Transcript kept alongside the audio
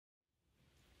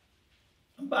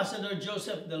Ambassador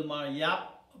Joseph Del Mar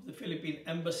Yap of the Philippine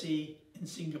Embassy in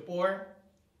Singapore,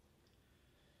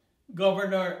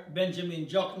 Governor Benjamin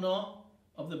Jocno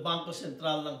of the Bangko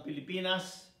Sentral ng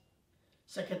Pilipinas,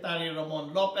 Secretary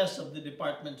Ramon Lopez of the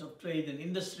Department of Trade and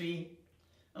Industry,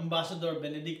 Ambassador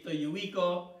Benedicto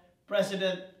Yuico,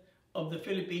 President of the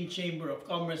Philippine Chamber of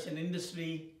Commerce and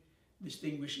Industry,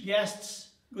 distinguished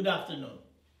guests, good afternoon.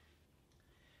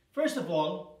 First of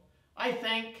all, I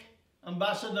thank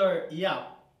Ambassador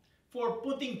Yap for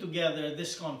putting together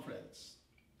this conference.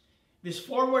 This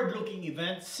forward-looking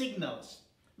event signals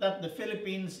that the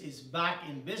Philippines is back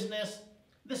in business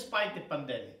despite the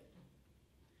pandemic.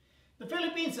 The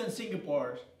Philippines and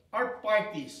Singapore are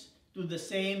parties to the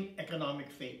same economic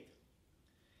fate.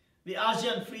 The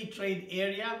ASEAN Free Trade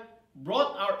Area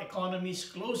brought our economies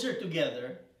closer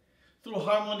together through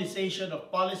harmonization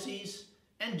of policies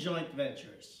and joint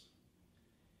ventures.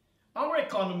 Our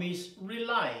economies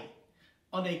rely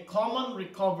on a common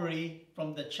recovery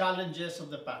from the challenges of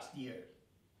the past year.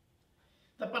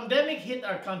 The pandemic hit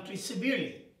our country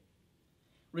severely.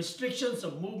 Restrictions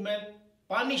of movement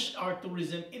punished our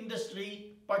tourism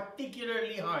industry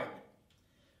particularly hard.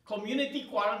 Community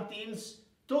quarantines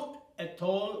took a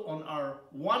toll on our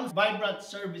once vibrant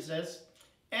services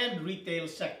and retail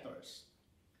sectors.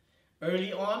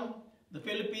 Early on, the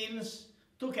Philippines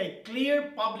took a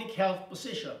clear public health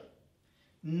position.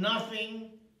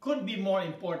 Nothing could be more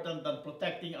important than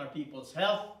protecting our people's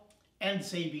health and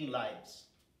saving lives.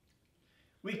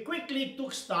 We quickly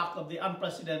took stock of the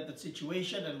unprecedented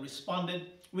situation and responded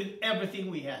with everything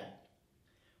we had.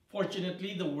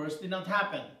 Fortunately, the worst did not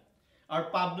happen. Our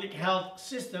public health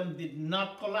system did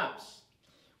not collapse.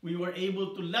 We were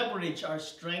able to leverage our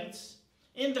strengths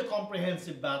in the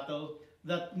comprehensive battle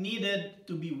that needed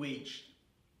to be waged.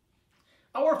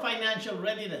 Our financial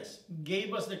readiness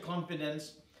gave us the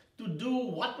confidence to do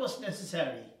what was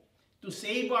necessary to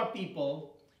save our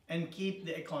people and keep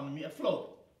the economy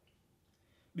afloat.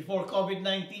 Before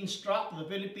COVID-19 struck, the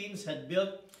Philippines had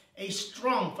built a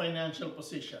strong financial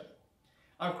position.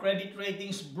 Our credit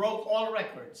ratings broke all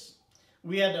records.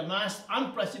 We had amassed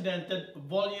unprecedented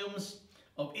volumes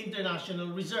of international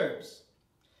reserves.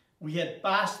 We had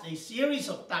passed a series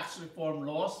of tax reform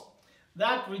laws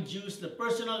that reduced the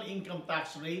personal income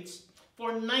tax rates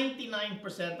for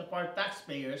 99% of our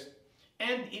taxpayers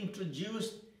and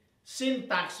introduced sin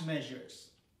tax measures.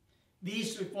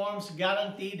 These reforms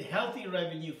guaranteed healthy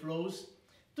revenue flows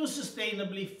to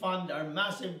sustainably fund our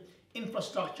massive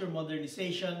infrastructure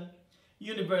modernization,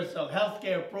 universal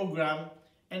healthcare program,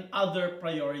 and other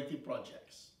priority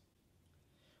projects.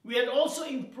 We had also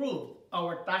improved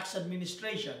our tax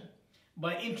administration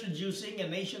by introducing a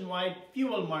nationwide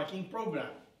fuel marking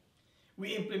program.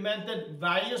 We implemented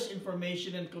various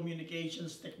information and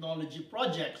communications technology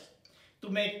projects to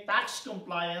make tax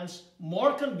compliance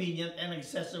more convenient and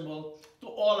accessible to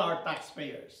all our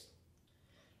taxpayers.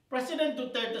 President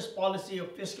Duterte's policy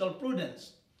of fiscal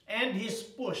prudence and his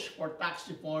push for tax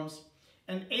reforms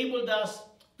enabled us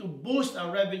to boost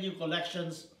our revenue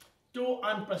collections to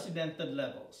unprecedented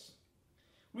levels.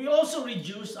 We also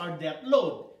reduced our debt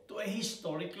load to a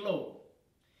historic low.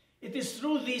 It is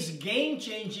through these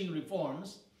game-changing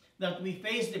reforms that we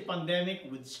face the pandemic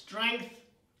with strength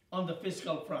on the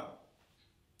fiscal front.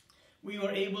 We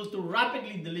were able to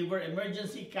rapidly deliver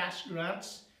emergency cash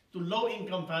grants to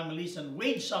low-income families and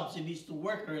wage subsidies to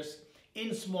workers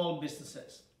in small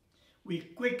businesses. We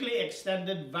quickly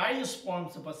extended various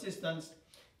forms of assistance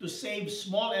to save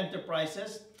small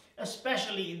enterprises,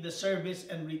 especially in the service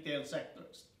and retail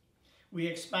sectors. We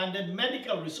expanded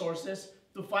medical resources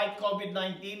to fight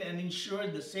COVID-19 and ensure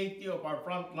the safety of our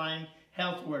frontline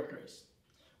health workers.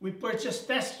 We purchased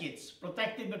test kits,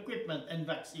 protective equipment, and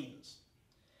vaccines.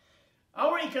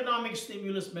 Our economic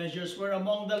stimulus measures were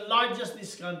among the largest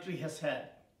this country has had.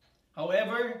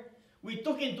 However, we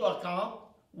took into account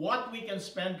what we can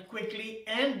spend quickly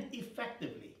and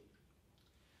effectively.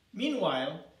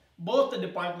 Meanwhile, both the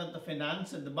Department of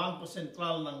Finance and the Bangko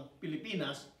Sentral ng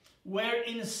Pilipinas were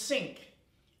in sync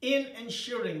in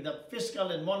ensuring that fiscal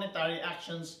and monetary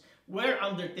actions were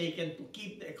undertaken to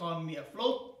keep the economy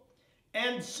afloat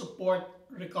and support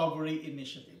recovery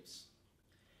initiatives.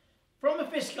 From a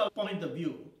fiscal point of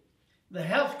view, the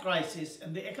health crisis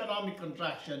and the economic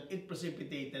contraction it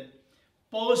precipitated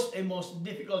posed a most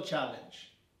difficult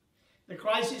challenge. The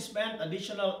crisis meant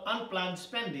additional unplanned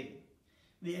spending.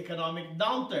 The economic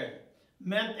downturn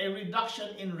meant a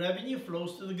reduction in revenue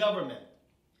flows to the government.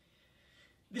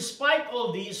 Despite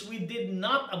all these, we did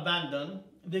not abandon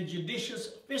the judicious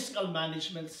fiscal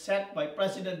management set by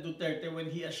President Duterte when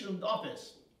he assumed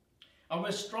office.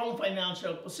 Our strong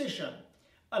financial position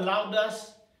allowed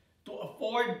us to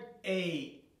afford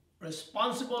a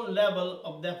responsible level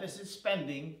of deficit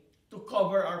spending to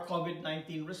cover our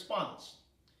COVID-19 response.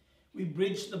 We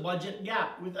bridged the budget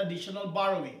gap with additional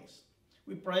borrowings.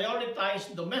 We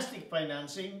prioritized domestic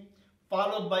financing,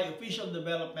 followed by official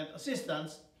development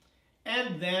assistance,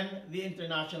 and then the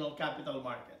international capital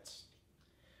markets.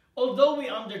 Although we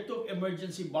undertook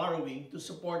emergency borrowing to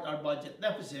support our budget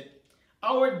deficit,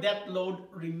 our debt load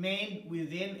remained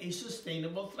within a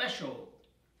sustainable threshold.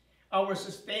 Our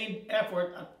sustained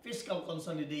effort at fiscal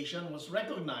consolidation was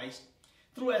recognized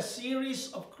through a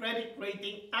series of credit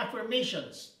rating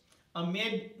affirmations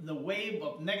amid the wave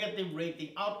of negative rating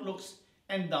outlooks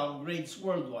and downgrades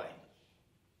worldwide.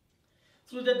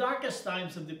 Through the darkest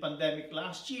times of the pandemic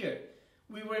last year,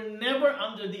 we were never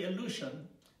under the illusion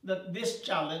that this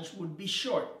challenge would be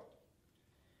short.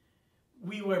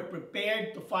 We were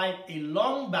prepared to fight a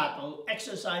long battle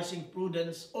exercising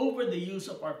prudence over the use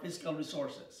of our fiscal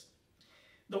resources.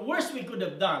 The worst we could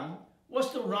have done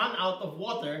was to run out of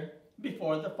water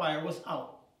before the fire was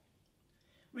out.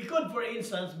 We could, for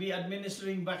instance, be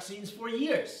administering vaccines for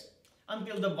years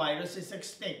until the virus is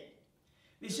extinct.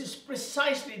 This is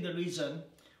precisely the reason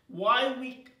why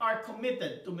we are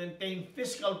committed to maintain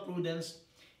fiscal prudence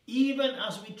even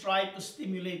as we try to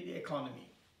stimulate the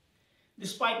economy.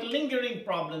 Despite lingering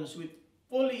problems with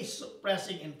fully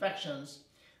suppressing infections,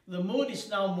 the mood is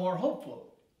now more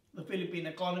hopeful. The Philippine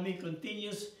economy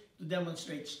continues to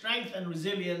demonstrate strength and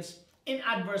resilience in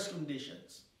adverse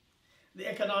conditions. The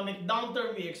economic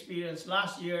downturn we experienced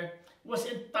last year was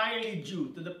entirely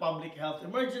due to the public health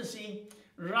emergency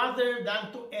rather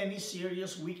than to any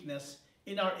serious weakness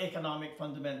in our economic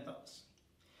fundamentals.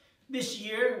 This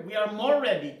year, we are more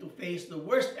ready to face the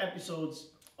worst episodes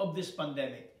of this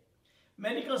pandemic.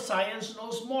 Medical science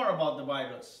knows more about the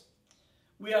virus.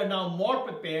 We are now more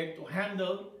prepared to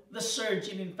handle the surge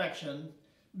in infection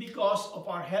because of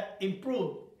our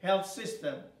improved health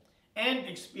system and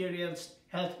experienced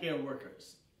healthcare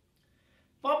workers.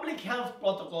 Public health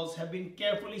protocols have been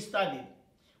carefully studied.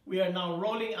 We are now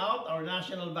rolling out our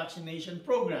national vaccination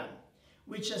program,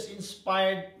 which has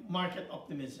inspired market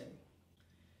optimism.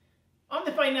 On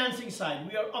the financing side,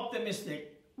 we are optimistic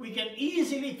we can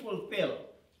easily fulfill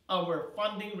our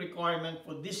funding requirement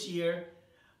for this year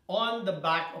on the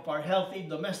back of our healthy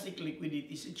domestic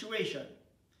liquidity situation.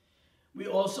 We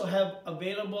also have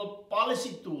available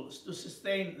policy tools to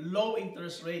sustain low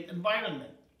interest rate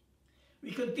environment.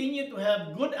 We continue to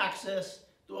have good access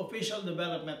to official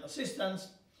development assistance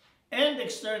and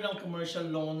external commercial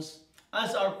loans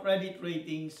as our credit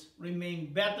ratings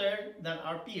remain better than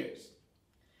our peers.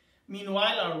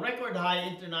 Meanwhile, our record high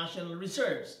international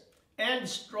reserves and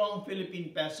strong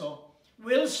Philippine peso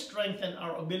will strengthen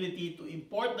our ability to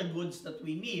import the goods that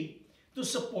we need to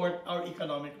support our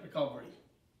economic recovery.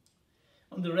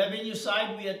 On the revenue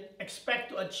side, we expect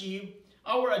to achieve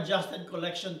our adjusted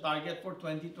collection target for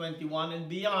 2021 and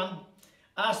beyond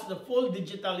as the full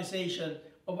digitalization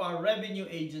of our revenue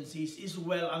agencies is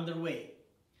well underway.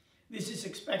 This is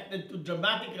expected to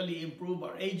dramatically improve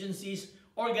our agencies'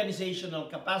 organizational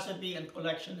capacity and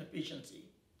collection efficiency.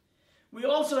 We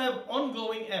also have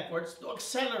ongoing efforts to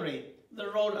accelerate the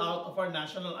rollout of our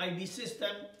national ID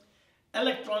system,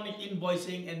 electronic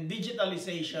invoicing, and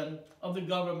digitalization of the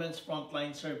government's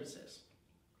frontline services.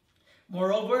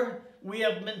 Moreover, we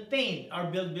have maintained our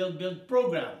Build, Build, Build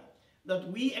program that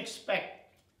we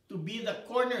expect to be the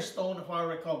cornerstone of our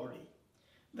recovery.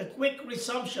 The quick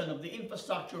resumption of the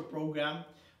infrastructure program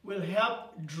will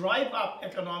help drive up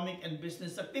economic and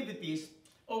business activities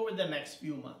over the next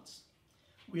few months.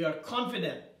 We are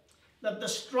confident that the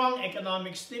strong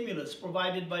economic stimulus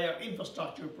provided by our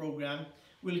infrastructure program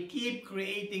will keep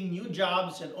creating new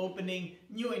jobs and opening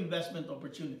new investment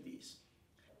opportunities.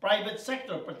 Private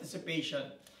sector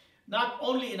participation, not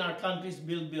only in our country's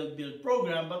Build, Build, Build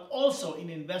program, but also in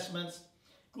investments,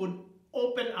 could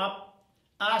open up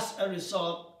as a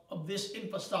result of this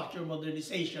infrastructure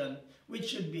modernization, which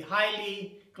should be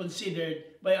highly considered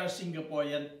by our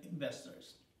Singaporean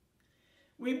investors.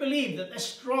 We believe that a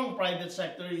strong private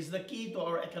sector is the key to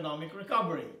our economic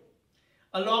recovery.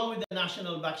 Along with the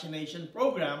national vaccination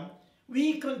program,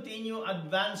 we continue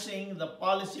advancing the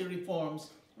policy reforms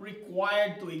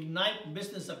required to ignite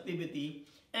business activity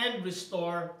and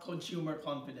restore consumer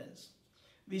confidence.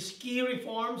 These key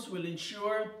reforms will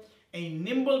ensure a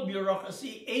nimble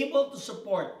bureaucracy able to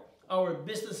support our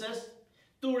businesses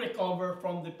to recover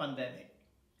from the pandemic.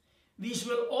 These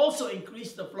will also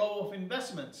increase the flow of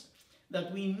investments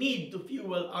that we need to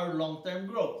fuel our long-term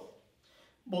growth.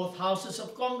 Both houses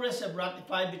of Congress have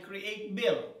ratified the CREATE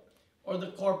Bill, or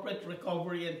the Corporate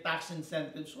Recovery and Tax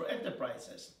Incentives for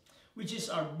Enterprises, which is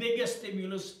our biggest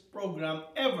stimulus program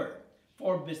ever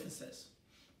for businesses.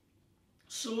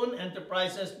 Soon,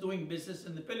 enterprises doing business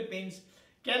in the Philippines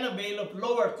can avail of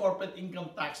lower corporate income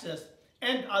taxes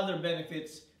and other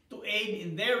benefits to aid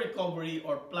in their recovery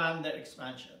or plan their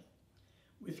expansion.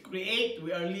 With Create,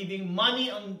 we are leaving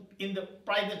money in the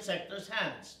private sector's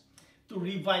hands to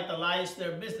revitalize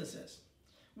their businesses.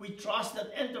 We trust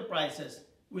that enterprises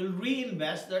will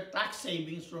reinvest their tax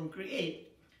savings from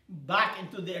Create back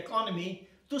into the economy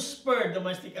to spur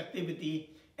domestic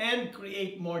activity and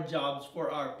create more jobs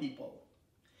for our people.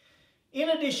 In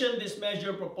addition, this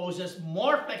measure proposes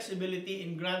more flexibility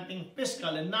in granting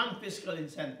fiscal and non-fiscal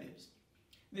incentives.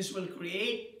 This will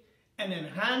create an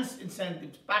enhanced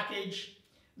incentives package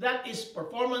that is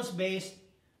performance-based,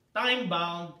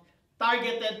 time-bound,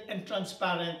 targeted, and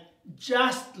transparent,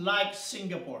 just like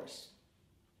Singapore's.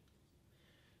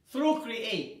 Through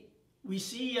Create, we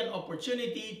see an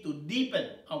opportunity to deepen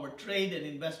our trade and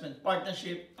investment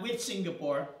partnership with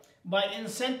Singapore by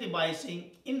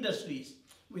incentivizing industries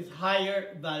with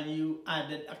higher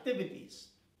value-added activities.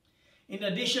 In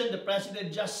addition, the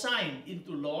President just signed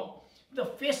into law the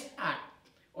FIST Act,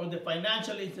 or the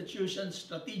Financial Institutions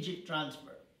Strategic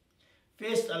Transfer.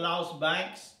 FIST allows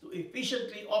banks to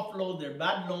efficiently offload their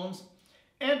bad loans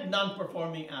and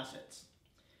non-performing assets.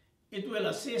 It will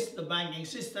assist the banking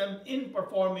system in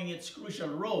performing its crucial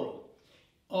role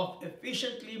of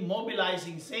efficiently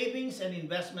mobilizing savings and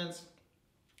investments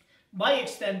by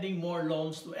extending more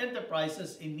loans to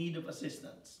enterprises in need of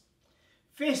assistance.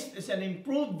 FIST is an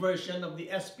improved version of the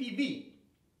SPV,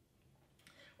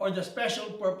 or the Special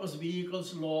Purpose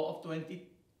Vehicles Law of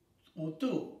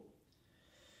 2002.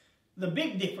 The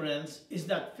big difference is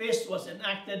that FIST was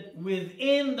enacted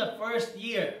within the first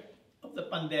year of the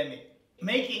pandemic,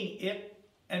 making it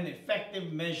an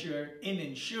effective measure in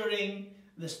ensuring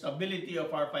the stability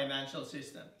of our financial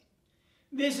system.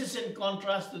 This is in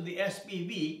contrast to the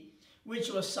SPV,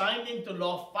 which was signed into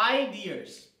law 5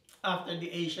 years after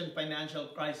the Asian financial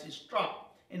crisis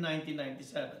struck in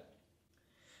 1997.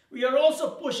 We are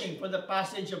also pushing for the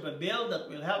passage of a bill that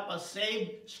will help us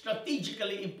save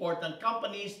strategically important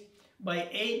companies by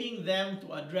aiding them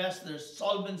to address their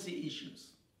solvency issues.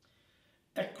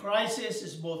 A crisis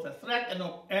is both a threat and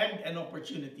an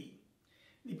opportunity.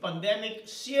 The pandemic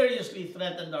seriously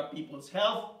threatened our people's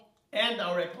health and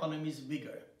our economy's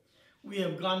vigor. We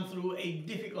have gone through a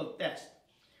difficult test.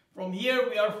 From here,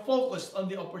 we are focused on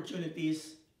the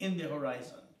opportunities in the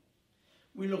horizon.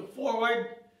 We look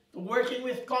forward to working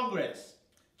with Congress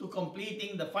to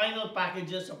completing the final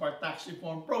packages of our tax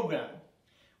reform program.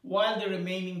 While the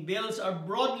remaining bills are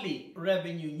broadly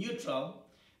revenue neutral,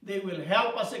 they will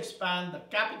help us expand the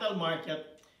capital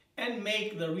market and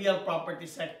make the real property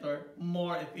sector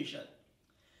more efficient.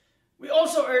 We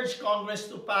also urge Congress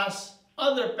to pass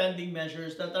other pending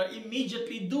measures that are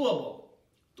immediately doable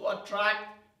to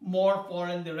attract more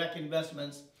foreign direct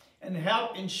investments and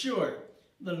help ensure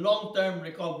the long-term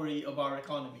recovery of our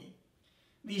economy.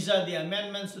 These are the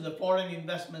amendments to the Foreign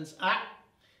Investments Act,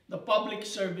 the Public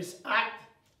Service Act,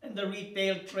 and the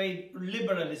Retail Trade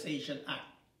Liberalization Act.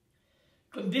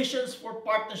 Conditions for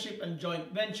partnership and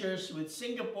joint ventures with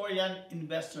Singaporean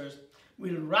investors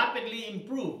will rapidly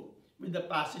improve with the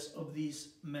passage of these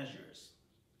measures.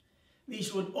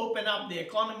 These would open up the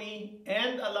economy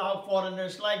and allow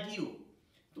foreigners like you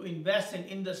to invest in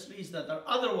industries that are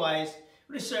otherwise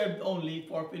reserved only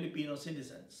for Filipino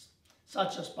citizens,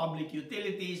 such as public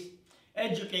utilities,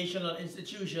 educational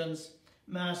institutions,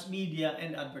 mass media,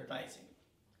 and advertising.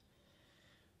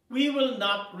 We will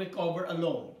not recover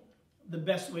alone. The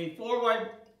best way forward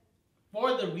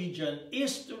for the region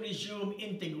is to resume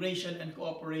integration and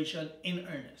cooperation in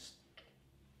earnest.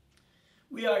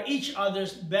 We are each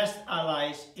other's best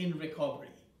allies in recovery.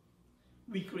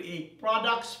 We create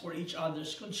products for each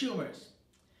other's consumers.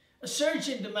 A surge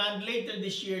in demand later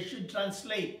this year should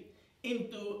translate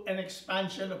into an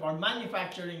expansion of our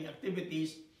manufacturing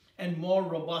activities and more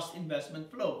robust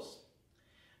investment flows.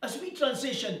 As we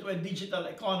transition to a digital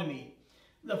economy,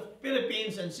 the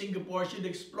Philippines and Singapore should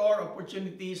explore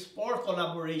opportunities for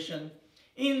collaboration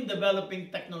in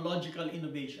developing technological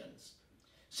innovations.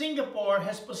 Singapore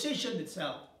has positioned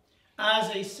itself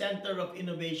as a center of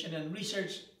innovation and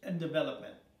research and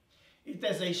development. It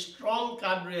has a strong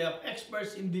cadre of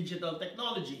experts in digital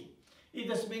technology. It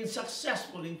has been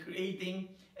successful in creating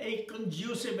a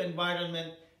conducive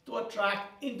environment to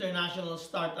attract international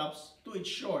startups to its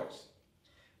shores.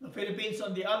 The Philippines,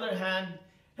 on the other hand,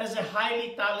 has a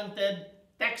highly talented,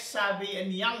 tech-savvy,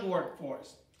 and young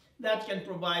workforce that can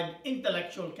provide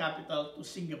intellectual capital to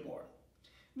Singapore.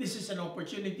 This is an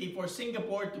opportunity for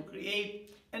Singapore to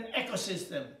create an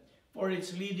ecosystem for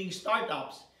its leading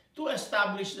startups to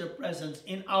establish their presence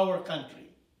in our country.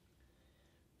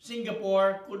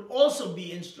 Singapore could also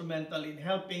be instrumental in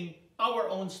helping our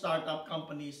own startup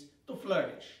companies to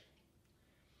flourish.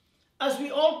 As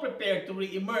we all prepare to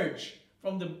re-emerge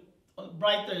from the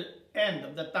brighter end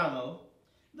of the tunnel,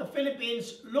 the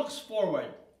Philippines looks forward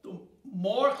to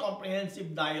more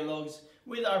comprehensive dialogues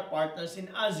with our partners in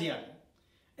ASEAN.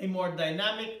 A more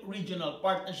dynamic regional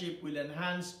partnership will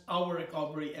enhance our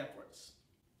recovery efforts.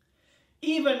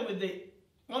 Even with the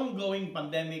ongoing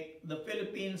pandemic, the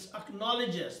Philippines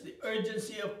acknowledges the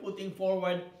urgency of putting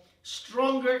forward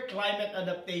stronger climate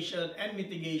adaptation and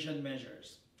mitigation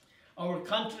measures. Our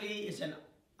country is an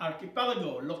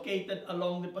archipelago located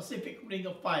along the Pacific Ring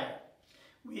of Fire.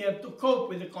 We have to cope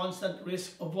with the constant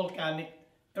risk of volcanic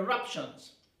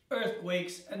eruptions,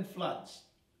 earthquakes, and floods.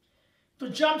 To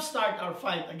jumpstart our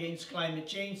fight against climate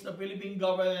change, the Philippine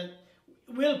government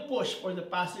will push for the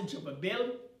passage of a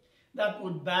bill that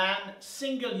would ban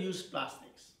single-use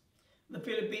plastics. The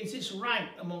Philippines is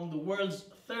ranked among the world's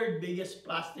third biggest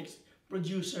plastics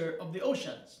producer of the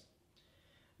oceans.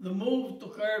 The move to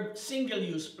curb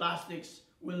single-use plastics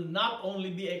will not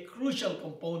only be a crucial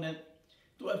component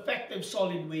to effective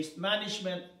solid waste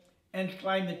management and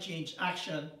climate change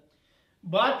action,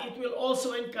 but it will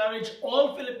also encourage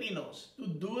all Filipinos to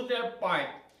do their part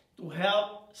to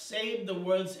help save the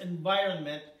world's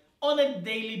environment on a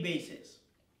daily basis.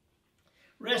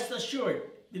 Rest assured,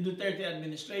 the Duterte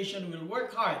administration will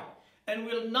work hard and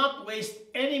will not waste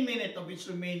any minute of its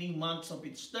remaining months of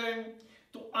its term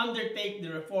to undertake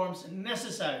the reforms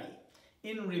necessary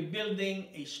in rebuilding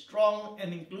a strong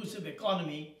and inclusive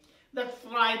economy that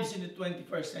thrives in the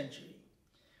 21st century.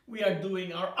 We are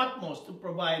doing our utmost to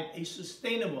provide a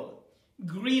sustainable,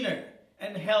 greener,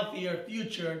 and healthier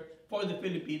future for the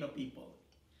Filipino people.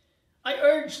 I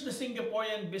urge the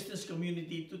Singaporean business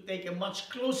community to take a much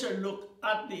closer look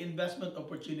at the investment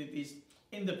opportunities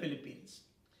in the Philippines.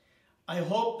 I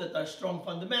hope that our strong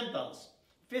fundamentals,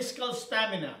 fiscal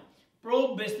stamina,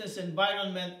 pro-business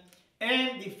environment,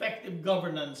 and effective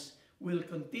governance will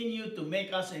continue to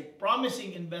make us a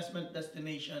promising investment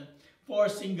destination for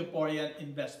Singaporean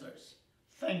investors.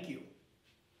 Thank you.